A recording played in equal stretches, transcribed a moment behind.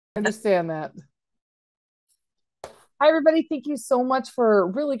Understand that. Hi, everybody. Thank you so much for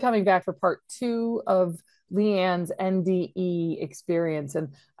really coming back for part two of Leann's NDE experience. And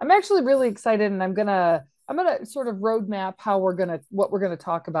I'm actually really excited, and I'm gonna sort of roadmap how what we're gonna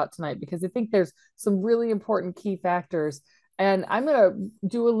talk about tonight because I think there's some really important key factors. And I'm gonna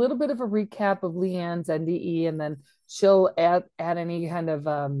do a little bit of a recap of Leann's NDE, and then she'll add any kind of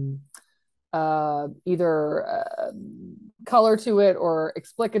either color to it or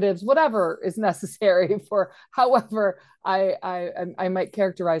explicatives, whatever is necessary for however I might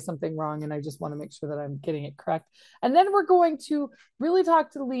characterize something wrong, and I just want to make sure that I'm getting it correct. And then we're going to really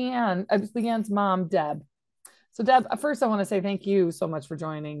talk to Leann's mom, Deb. So Deb, first I want to say thank you so much for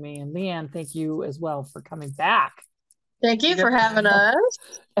joining me, and Leann, thank you as well for coming back. Thank you for having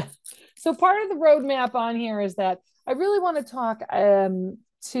us. So part of the roadmap on here is that I really want to talk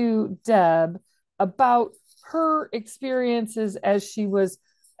to Deb about her experiences as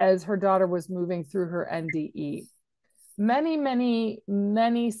her daughter was moving through her NDE.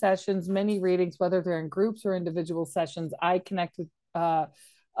 Many sessions, many readings, whether they're in groups or individual sessions, I connect with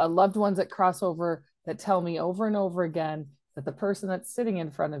loved ones that cross over that tell me over and over again that the person that's sitting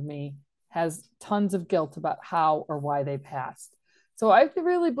in front of me has tons of guilt about how or why they passed. So I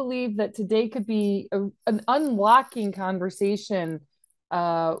really believe that today could be an unlocking conversation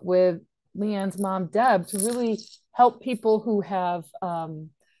with Leann's mom, Deb, to really help people who have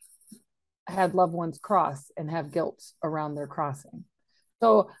had loved ones cross and have guilt around their crossing.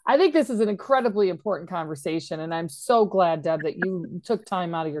 So I think this is an incredibly important conversation. And I'm so glad, Deb, that you took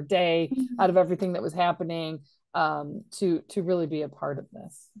time out of your day, out of everything that was happening, to really be a part of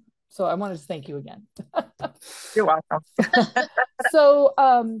this. So I wanted to thank you again. You're welcome. so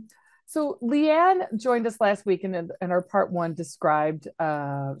so Leann joined us last week, and in our part one described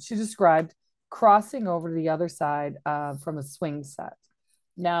she described crossing over to the other side from a swing set.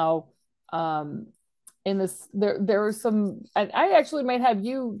 Now, in this there are some, and I actually might have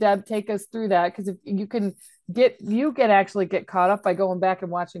you, Deb, take us through that, because if you can actually get caught up by going back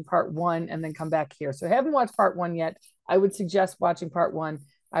and watching part one and then come back here. So I haven't watched part one yet. I would suggest watching part one.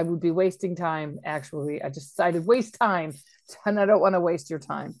 I would be wasting time. Actually, I just decided waste time, and I don't want to waste your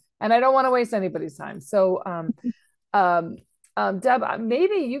time, and I don't want to waste anybody's time. So, Deb,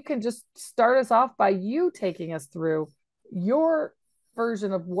 maybe you can just start us off by you taking us through your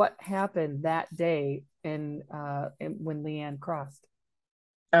version of what happened that day when Leann crossed.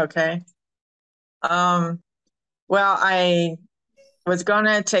 Okay. Well, I was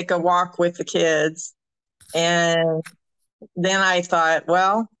gonna take a walk with the kids, and then I thought,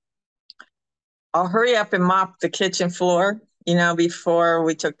 well, I'll hurry up and mop the kitchen floor, before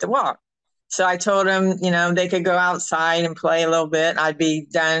we took the walk. So I told them, they could go outside and play a little bit. I'd be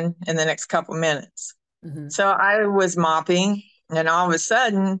done in the next couple minutes. Mm-hmm. So I was mopping, and all of a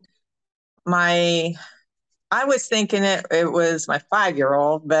sudden, I was thinking it was my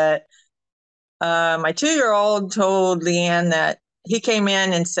 5-year-old, but my 2-year-old told Leann that he came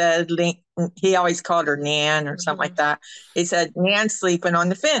in and said, he always called her Nan or something like that. He said, Nan's sleeping on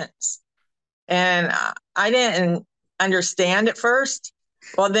the fence. And I didn't understand at first.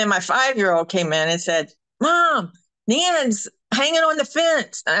 Well, then my 5-year-old came in and said, Mom, Nan's hanging on the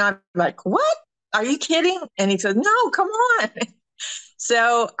fence. And I'm like, what? Are you kidding? And he said, no, come on.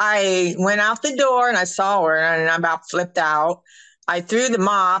 So I went out the door and I saw her, and I about flipped out. I threw the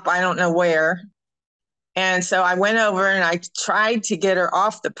mop, I don't know where. And so I went over and I tried to get her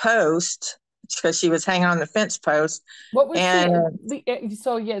off the post because she was hanging on the fence post. What was she?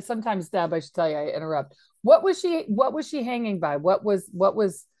 So yeah, sometimes, Deb, I should tell you, I interrupt. What was she hanging by? What was?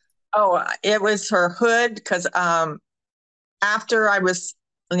 Oh, it was her hood, because after I was,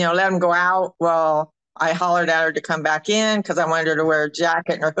 let them go out, well, I hollered at her to come back in because I wanted her to wear a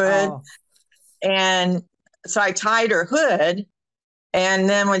jacket and her hood. Oh. And so I tied her hood. And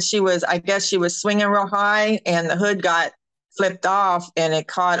then when I guess she was swinging real high, and the hood got flipped off and it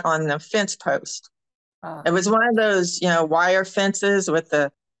caught on the fence post. It was one of those, wire fences with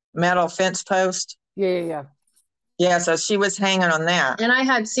the metal fence post. Yeah. Yeah, so she was hanging on that. And I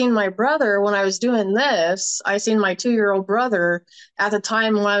had seen my brother when I was doing this. I seen my 2-year-old brother at the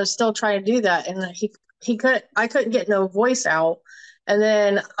time when I was still trying to do that. And I couldn't get no voice out. And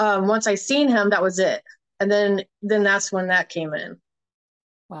then once I seen him, that was it. And then that's when that came in.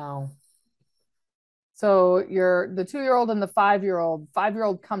 Wow. So you're the 2-year-old and the 5-year-old.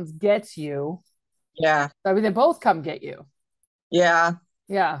 5-year-old comes gets you. Yeah. I mean, they both come get you. Yeah.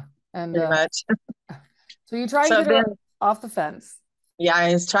 Yeah. And pretty much. So you try and get her off the fence. Yeah,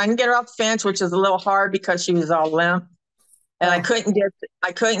 I was trying to get her off the fence, which was a little hard because she was all limp, and I couldn't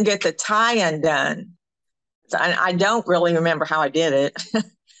get the tie undone. So I don't really remember how I did it.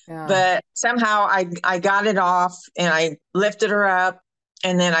 But somehow I got it off and I lifted her up,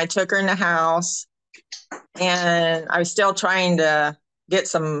 and then I took her in the house, and I was still trying to get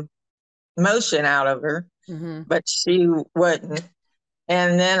some motion out of her, but she wouldn't.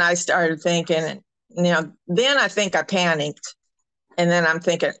 And then I started thinking, then I think I panicked. And then I'm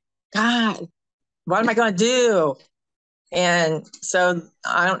thinking, God, what am I going to do? And so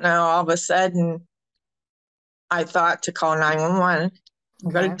I don't know, all of a sudden I thought to call 911.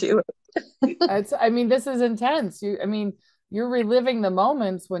 I'm going to do it. I mean, this is intense. You're reliving the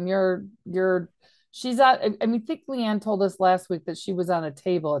moments when she's at, I mean, I think Leann told us last week that she was on a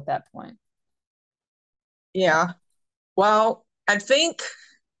table at that point. Yeah. Well, I think,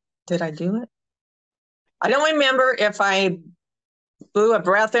 did I do it? I don't remember if I blew a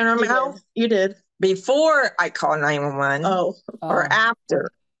breath in her mouth. You did. Before I called 911. Or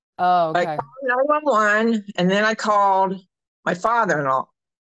after. Oh, okay. I called 911, and then I called my father-in-law.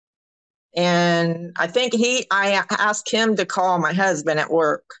 And I think I asked him to call my husband at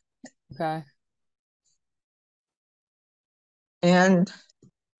work. Okay. And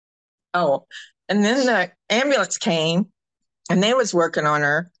then the ambulance came, and they was working on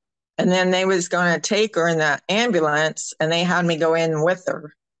her. And then they was going to take her in the ambulance, and they had me go in with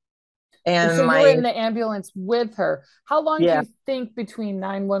her. And so you were in the ambulance with her. How long do you think between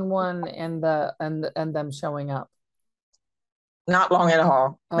 911 and them showing up? Not long at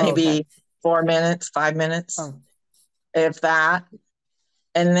all. Maybe 4 minutes, 5 minutes, if that.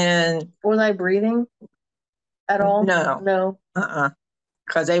 And then, was I breathing at all? No.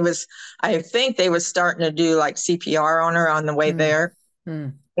 Because I think they was starting to do like CPR on her on the way there.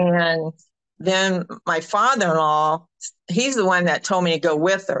 And then my father-in-law, he's the one that told me to go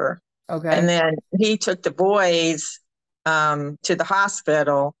with her. Okay. And then he took the boys to the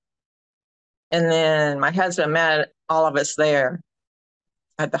hospital. And then my husband met all of us there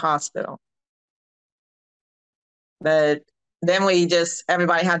at the hospital. But then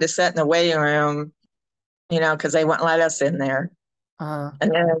everybody had to sit in the waiting room, because they wouldn't let us in there.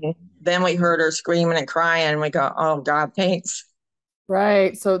 And then we heard her screaming and crying, and we go, oh, God, thanks.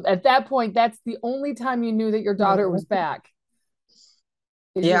 Right. So at that point, that's the only time you knew that your daughter was back.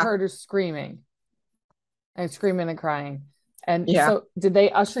 You heard her screaming and crying. And so did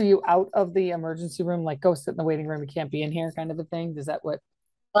they usher you out of the emergency room, like go sit in the waiting room, you can't be in here kind of a thing? Is that what?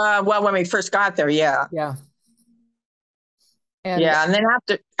 Well, when we first got there, yeah. Yeah. And then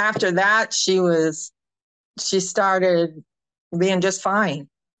after that, she started being just fine.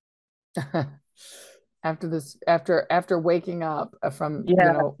 After waking up from,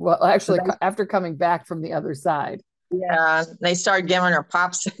 after coming back from the other side. Yeah, they started giving her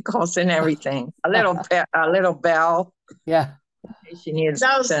popsicles and everything. A little bell. Yeah. She needed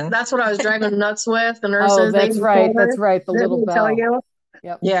that's what I was driving nuts with. The nurses. Oh, that's right. That's right. The little bell. Tell you?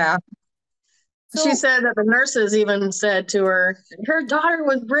 Yep. Yeah. So, she said that the nurses even said to her, "Her daughter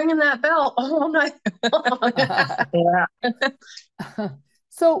was bringing that bell all night." Yeah.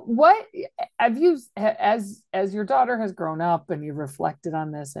 So what have you, as your daughter has grown up and you've reflected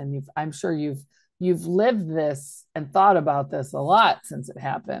on this, and I'm sure you've lived this and thought about this a lot since it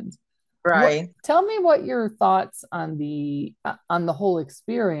happened. Right. Tell me what your thoughts on the whole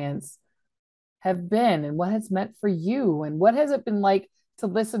experience have been, and what it's meant for you, and what has it been like to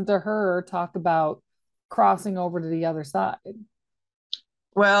listen to her talk about crossing over to the other side?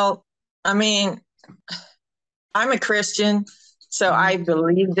 Well, I mean, I'm a Christian, so I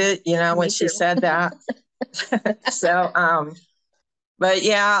believed it, when she said that. So, but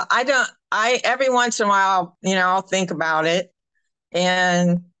yeah, every once in a while, I'll think about it,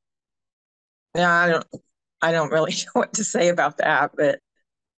 and I don't really know what to say about that, but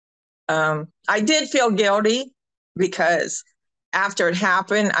I did feel guilty because after it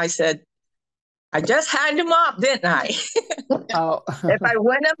happened, I said, I just had to mop, didn't I? Oh. If I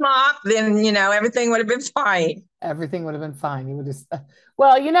wouldn't have mopped, then, everything would have been fine. Everything would have been fine. You would have,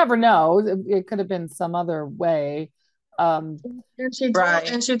 well, you never know. It could have been some other way. And she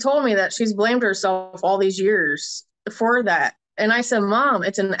told me that she's blamed herself all these years for that. And I said, Mom,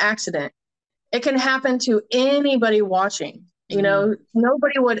 it's an accident. It can happen to anybody watching.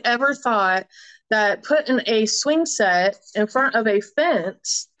 Nobody would ever thought that putting a swing set in front of a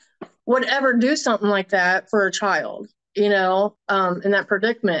fence would ever do something like that for a child, in that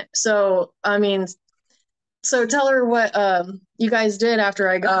predicament. So, I mean, so tell her what you guys did after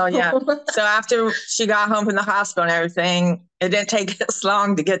I got home. So after she got home from the hospital and everything, it didn't take us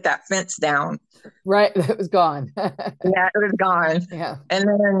long to get that fence down. Right. It was gone. Yeah, it was gone. Yeah. And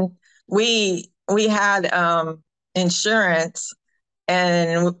then we had insurance,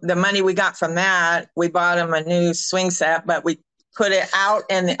 and the money we got from that, we bought them a new swing set, but we put it out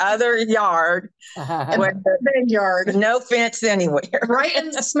in the other yard with the big yard. No fence anywhere. Right in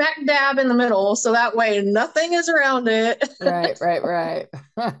the smack dab in the middle. So that way nothing is around it. Right.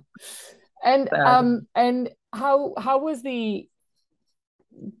 And how was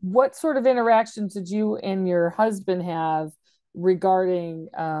what sort of interactions did you and your husband have regarding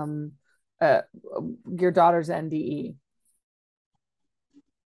your daughter's NDE?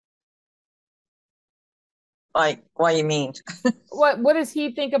 Like, what do you mean? What does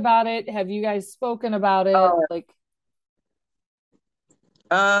he think about it? Have you guys spoken about it?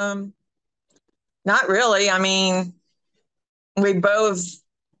 Not really. I mean, we both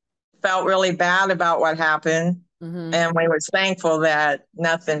felt really bad about what happened. Mm-hmm. And we was thankful that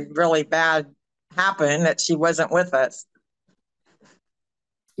nothing really bad happened, that she wasn't with us.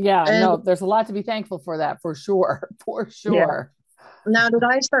 Yeah, no, there's a lot to be thankful for that, for sure. Yeah. Now, did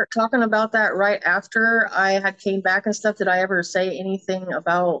I start talking about that right after I had came back and stuff? Did I ever say anything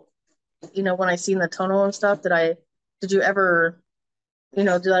about, when I seen the tunnel and stuff? Did you ever, did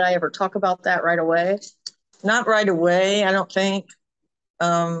I ever talk about that right away? Not right away, I don't think.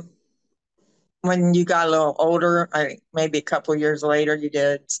 When you got a little older, maybe a couple of years later, you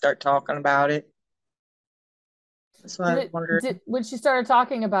did start talking about it. That's what I wondered. When she started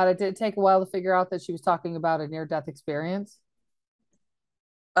talking about it, did it take a while to figure out that she was talking about a near-death experience?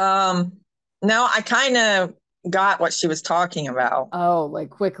 No, I kind of got what she was talking about. Oh, like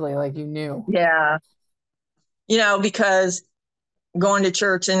quickly, like you knew. Yeah. Because going to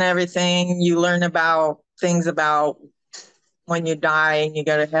church and everything, you learn about things about when you die and you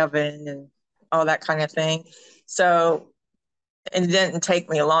go to heaven and all that kind of thing. So it didn't take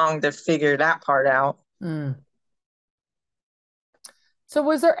me long to figure that part out. Mm. So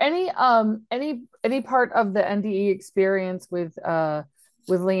was there any part of the NDE experience with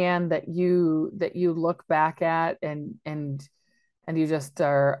Leann that you look back at and you just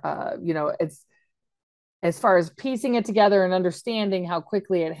are it's, as far as piecing it together and understanding how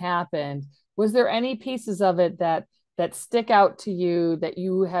quickly it happened, was there any pieces of it that stick out to you that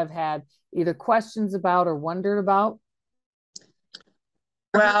you have had either questions about or wondered about?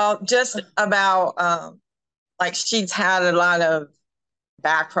 Well, just about like she's had a lot of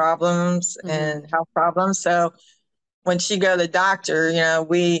back problems and health problems. So when she go to the doctor,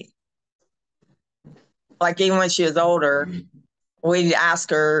 we, like even when she was older, we'd ask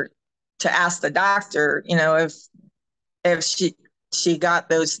her to ask the doctor, if she got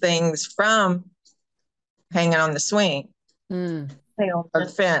those things from hanging on the swing or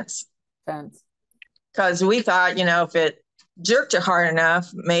the fence. Because we thought, if it jerked her hard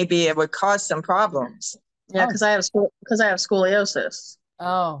enough, maybe it would cause some problems. Yeah, because I have scoliosis.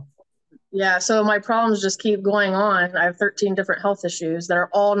 Oh. Yeah, so my problems just keep going on. I have 13 different health issues that are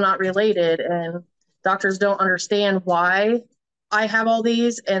all not related, and doctors don't understand why I have all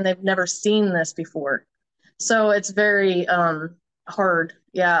these, and they've never seen this before. So it's very hard.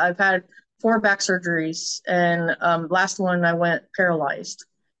 Yeah, I've had 4 back surgeries, and last one I went paralyzed,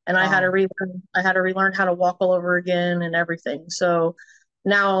 and I had to relearn how to walk all over again and everything. So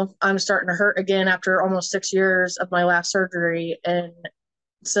now I'm starting to hurt again after almost 6 years of my last surgery, and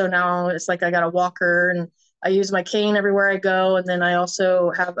so now it's like I got a walker and I use my cane everywhere I go, and then I also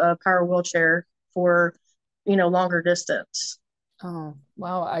have a power wheelchair for longer distance. Oh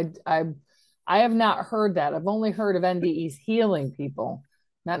wow, I have not heard that. I've only heard of NDEs healing people,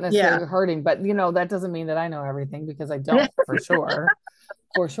 not necessarily hurting, but that doesn't mean that I know everything, because I don't. For sure.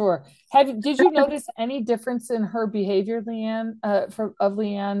 For sure. Did you notice any difference in her behavior, Leann, of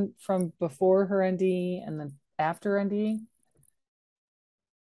Leann from before her NDE and then after NDE?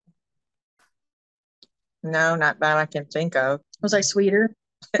 No, not that I can think of. Was I sweeter?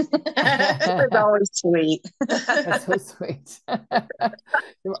 She was always sweet. That's so sweet.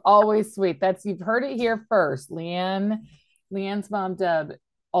 You're always sweet. You've heard it here first. Leann's mom, Deb,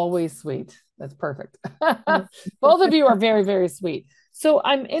 always sweet. That's perfect. Both of you are very, very sweet. So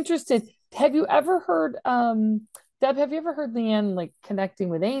I'm interested. Have you ever heard, Deb, have you ever heard Leann like connecting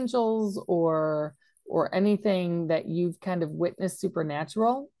with angels or anything that you've kind of witnessed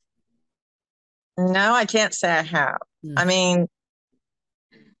supernatural? No, I can't say I have. I mean,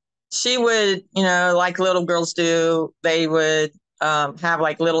 she would, like little girls do, they would have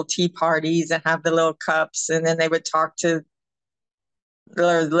like little tea parties and have the little cups, and then they would talk to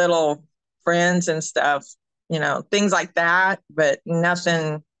their little friends and stuff, things like that, but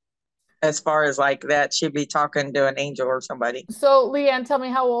nothing as far as like that she'd be talking to an angel or somebody. So Leann, tell me,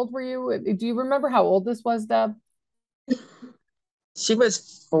 how old were you? Do you remember how old this was, Deb? She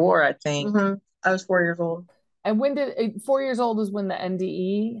was 4, I think. I was 4 years old. And when 4 years old is when the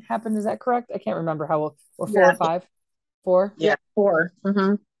NDE happened? Is that correct? I can't remember how old, or 4 or 5. 4? Yeah. 4.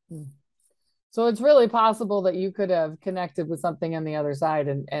 Mm-hmm. So it's really possible that you could have connected with something on the other side,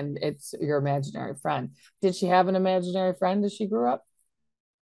 and it's your imaginary friend. Did she have an imaginary friend as she grew up?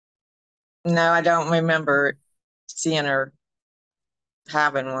 No, I don't remember seeing her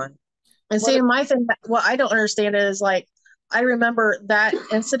having one. And see, What? my thing, what I don't understand is like, I remember that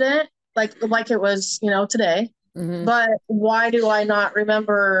incident like it was, today. Mhm. But why do I not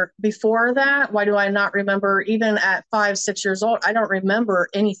remember before that? Why do I not remember even at 5, 6 years old? I don't remember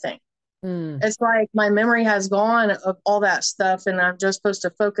anything. Mm. It's like my memory has gone of all that stuff, and I'm just supposed to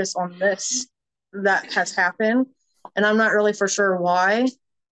focus on this that has happened. And I'm not really for sure why.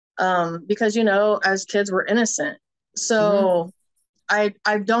 Because, as kids, we're innocent. Mhm. So I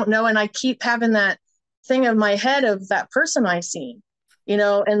don't know. And I keep having that thing of my head of that person I seen, in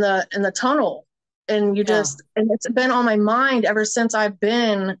the tunnel. And Yeah. and it's been on my mind ever since I've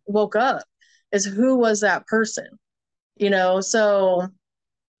been woke up, is who was that person, so,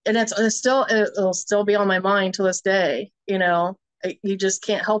 and it'll still be on my mind to this day, you just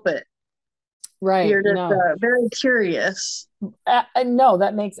can't help it. Right. You're just No. very curious. No,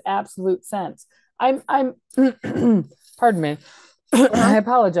 that makes absolute sense. I'm pardon me. Uh-huh. I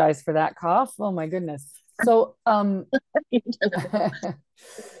apologize for that cough. Oh my goodness. So,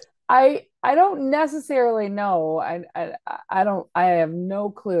 I don't necessarily know. I don't, I have no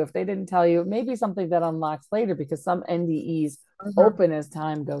clue if they didn't tell you. It may be something that unlocks later because some NDEs Uh-huh. open as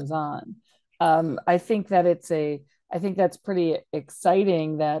time goes on. I think that's pretty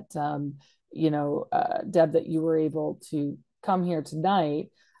exciting that Deb, that you were able to come here tonight.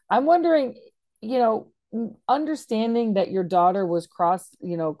 I'm wondering, understanding that your daughter was cross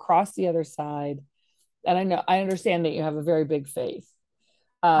the other side, and I understand that you have a very big faith.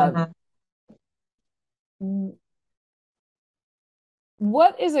 Um, Mhm.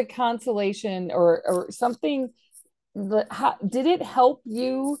 what is a consolation or something did it help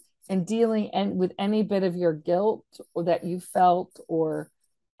you in dealing with any bit of your guilt or that you felt or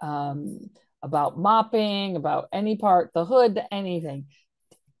um, about mopping, about any part, the hood, anything?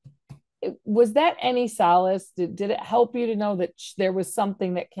 Was that any solace? Did it help you to know that there was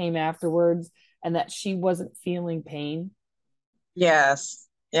something that came afterwards and that she wasn't feeling pain? Yes.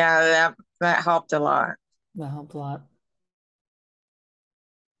 Yeah, that helped a lot. That helped a lot.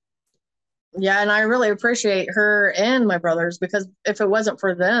 Yeah, and I really appreciate her and my brothers, because if it wasn't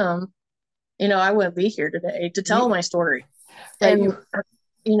for them, I wouldn't be here today to tell You, my story. right. And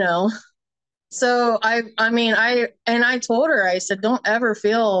you know, so I told her, I said, don't ever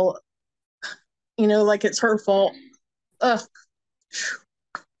feel, like it's her fault. Ugh,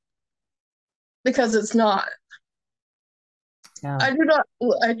 because it's not. Yeah. I do not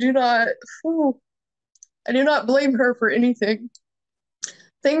I do not whew, I do not blame her for anything.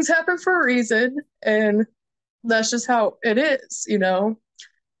 Things happen for a reason, and that's just how it is.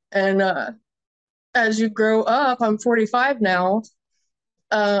 And as you grow up, I'm 45 now,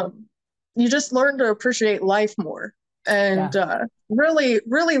 um, you just learn to appreciate life more, Yeah. and really,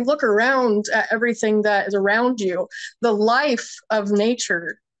 really look around at everything that is around you, the life of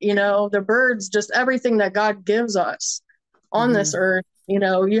nature, the birds, just everything that God gives us on this Hmm. earth.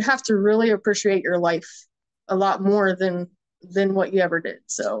 You have to really appreciate your life a lot more than what you ever did.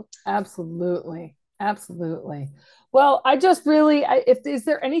 So Absolutely. Absolutely. Well, I just really, if is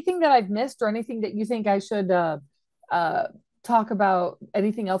there anything that I've missed or anything that you think I should uh, talk about?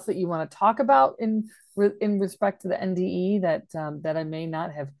 Anything else that you want to talk about in respect to the NDE that I may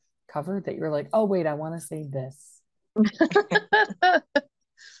not have covered? That you're like, oh wait, I want to say this.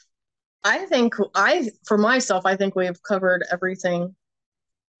 for myself, I think we've covered everything.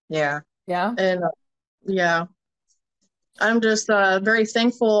 Yeah. Yeah. And yeah, I'm just very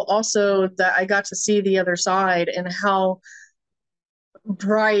thankful also that I got to see the other side and how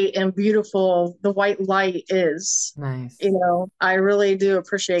bright and beautiful the white light is. Nice. I really do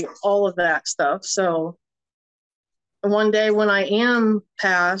appreciate all of that stuff. So one day when I am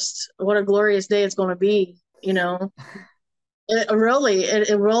passed, what a glorious day it's going to be. It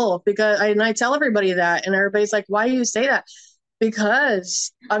will, because I tell everybody that, and everybody's like, why do you say that?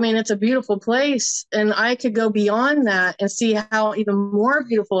 Because it's a beautiful place, and I could go beyond that and see how even more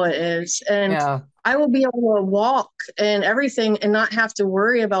beautiful it is. And Yeah. I will be able to walk and everything and not have to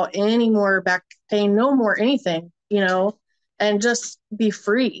worry about any more back pain, no more anything, and just be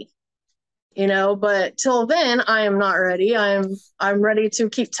free. But till then, I am not ready. I'm ready to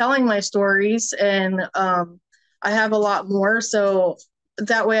keep telling my stories, and I have a lot more, so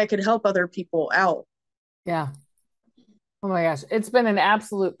that way I could help other people out. Yeah. Oh my gosh, it's been an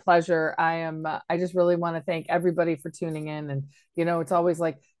absolute pleasure. I just really want to thank everybody for tuning in. And, it's always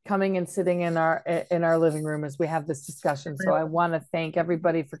like coming and sitting in our living room as we have this discussion. So I want to thank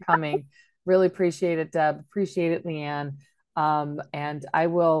everybody for coming. Really appreciate it, Deb. Appreciate it, Leann. And I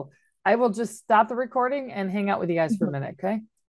will just stop the recording and hang out with you guys for a minute. Okay.